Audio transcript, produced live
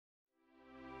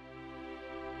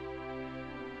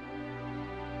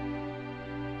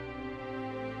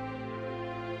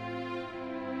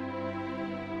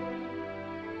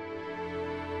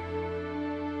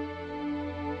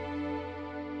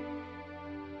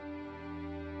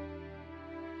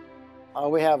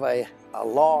We have a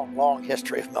long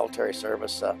history of military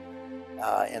service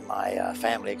in my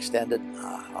family extended.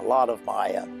 A lot of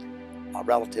my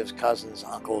relatives, cousins,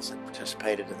 uncles had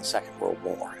participated in the Second World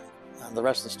War. And the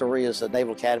rest of the story is the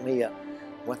Naval Academy.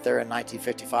 Went there in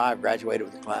 1955, graduated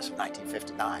with the class of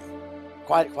 1959.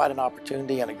 Quite an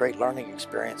opportunity and a great learning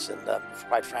experience, and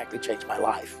quite frankly changed my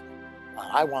life.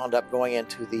 I wound up going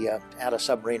into the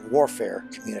anti-submarine warfare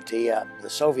community. The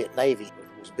Soviet Navy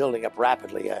was building up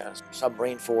rapidly a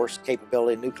submarine force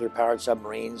capability, nuclear-powered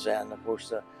submarines, and of course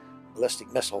the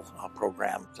ballistic missile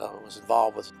program. So I was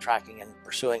involved with tracking and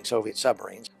pursuing Soviet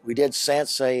submarines. We did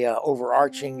sense a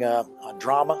overarching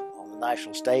drama on the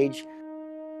national stage.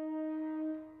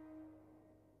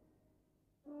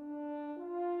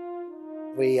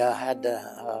 We had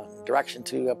direction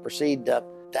to proceed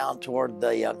down toward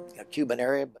the Cuban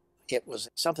area. It was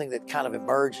something that kind of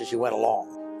emerged as you went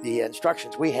along. The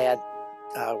instructions we had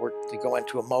were to go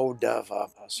into a mode of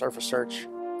surface search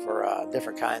for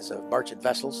different kinds of merchant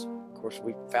vessels. Of course,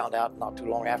 we found out not too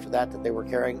long after that that they were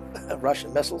carrying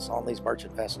Russian missiles on these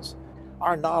merchant vessels.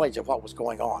 Our knowledge of what was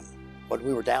going on when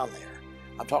we were down there,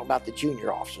 I'm talking about the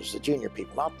junior officers, the junior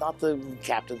people, not the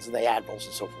captains and the admirals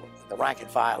and so forth, the rank and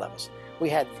file of us. We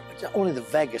had only the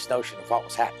vaguest notion of what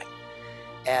was happening.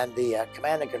 And the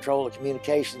command and control of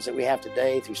communications that we have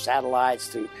today through satellites,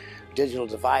 through digital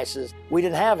devices, we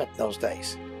didn't have it in those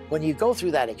days. When you go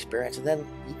through that experience and then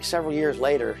several years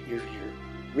later you're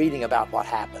reading about what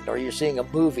happened, or you're seeing a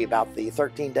movie about the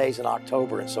 13 days in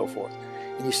October and so forth,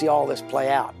 and you see all this play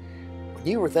out, when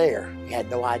you were there, you had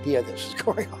no idea this was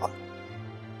going on.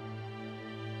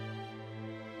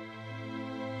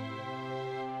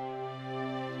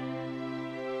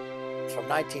 From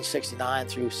 1969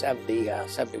 through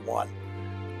 71,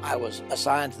 I was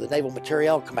assigned to the Naval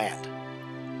Materiel Command.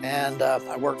 And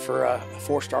I worked for a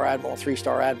 4-star admiral,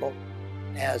 3-star admiral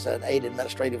as an aide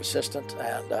administrative assistant,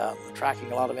 and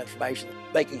tracking a lot of information,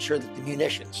 making sure that the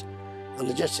munitions, the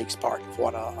logistics part of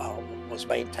what was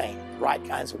maintained, the right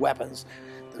kinds of weapons,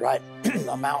 the right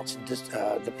amounts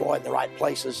deployed in the right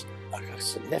places, a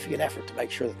significant effort to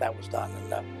make sure that that was done.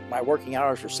 And my working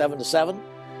hours were 7 to 7.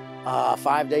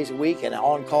 5 days a week, and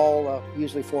on call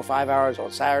usually 4 or 5 hours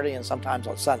on Saturday and sometimes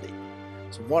on Sunday.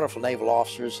 Some wonderful naval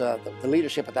officers. The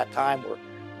leadership at that time were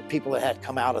people that had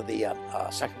come out of the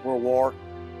Second World War,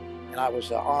 and I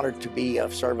was honored to be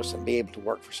of service and be able to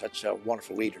work for such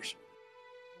wonderful leaders.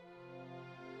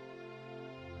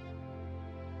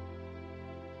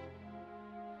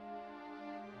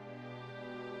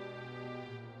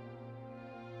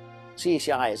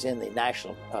 CACI is in the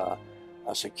national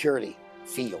security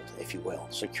field, if you will,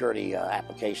 security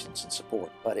applications and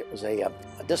support. But it was a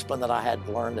discipline that I had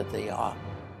learned at the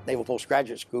Naval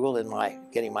Postgraduate School in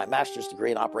getting my master's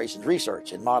degree in operations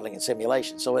research in modeling and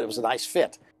simulation. So it was a nice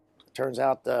fit. It turns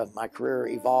out my career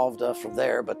evolved from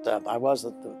there, but I was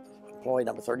the employee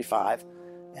number 35,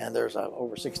 and there's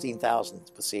over 16,000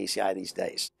 with CACI these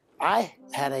days. I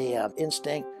had an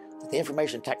instinct that the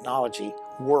information technology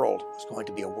world was going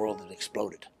to be a world that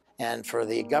exploded. And for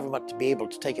the government to be able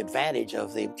to take advantage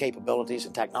of the capabilities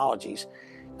and technologies,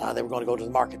 they were going to go to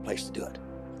the marketplace to do it.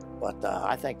 But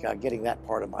I think getting that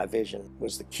part of my vision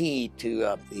was the key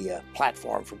to the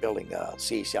platform for building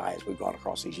CACI as we've gone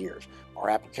across these years. Our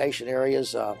application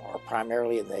areas are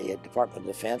primarily in the Department of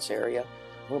Defense area.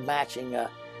 We're matching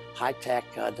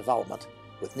high-tech development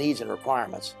with needs and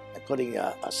requirements and putting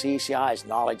CACI's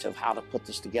knowledge of how to put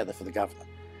this together for the government.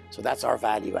 So that's our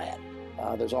value add.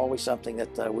 There's always something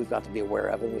that we've got to be aware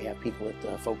of, and we have people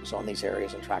that focus on these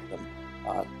areas and track them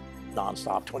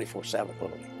nonstop, 24/7,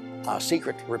 literally. A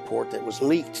secret report that was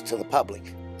leaked to the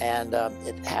public, and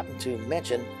it happened to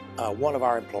mention one of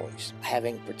our employees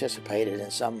having participated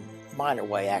in some minor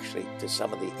way, actually, to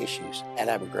some of the issues at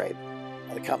Abu Ghraib.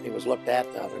 The company was looked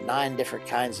at. There were 9 different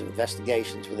kinds of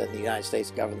investigations within the United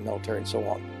States government, military, and so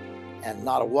on. And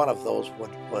not a one of those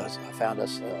found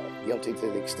us guilty to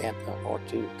the extent or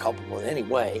too culpable in any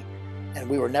way, and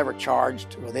we were never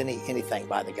charged with anything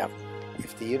by the government.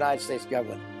 If the United States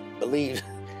government believes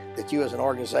that you as an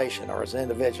organization or as an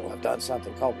individual have done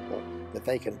something culpable that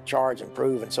they can charge and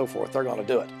prove and so forth, they're going to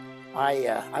do it.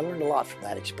 I learned a lot from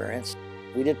that experience.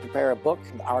 We did prepare a book,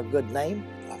 Our Good Name.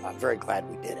 I'm very glad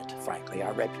we did it, frankly.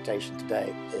 Our reputation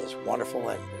today is wonderful,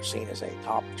 and we're seen as a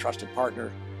top trusted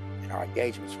partner in our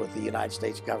engagements with the United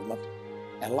States government.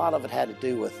 And a lot of it had to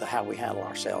do with how we handle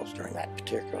ourselves during that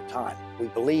particular time. We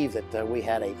believed that we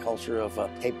had a culture of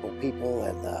capable people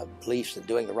and beliefs in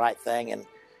doing the right thing,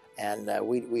 and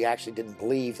we actually didn't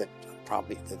believe that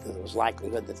there was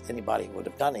likelihood that anybody would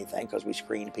have done anything, because we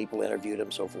screened people, interviewed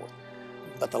them, so forth.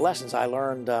 But the lessons I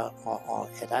learned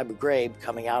at Abu Ghraib,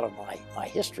 coming out of my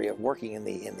history of working in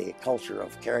the culture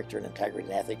of character and integrity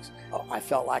and ethics, I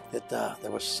felt like that there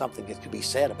was something that could be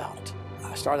said about it.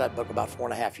 I started that book about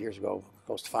 4.5 years ago,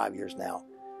 close to 5 years now.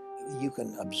 You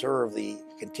can observe the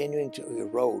continuing to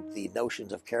erode the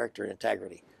notions of character and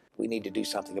integrity. We need to do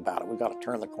something about it. We've got to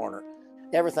turn the corner.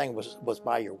 Everything was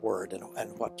by your word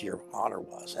and what your honor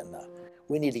was. And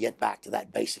we need to get back to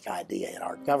that basic idea in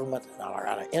our government, in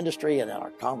our industry, and in our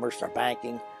commerce, our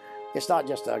banking. It's not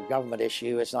just a government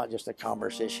issue. It's not just a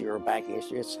commerce issue or a banking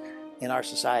issue. It's in our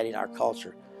society and our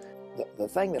culture. The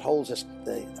thing that holds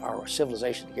our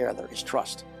civilization together is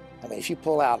trust. I mean, if you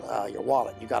pull out your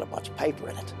wallet, you've got a bunch of paper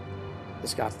in it.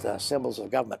 It's got symbols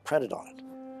of government printed on it.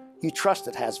 You trust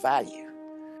it has value.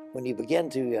 When you begin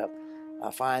to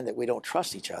find that we don't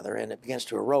trust each other and it begins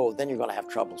to erode, then you're going to have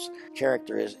troubles.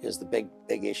 Character is the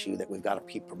big issue that we've got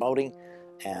to keep promoting,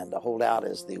 and holdout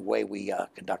is the way we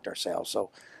conduct ourselves. So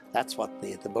that's what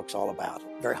the book's all about.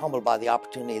 Very humbled by the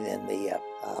opportunity and the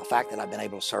fact that I've been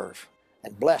able to serve,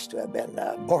 and blessed to have been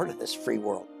born in this free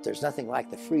world. There's nothing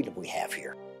like the freedom we have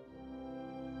here.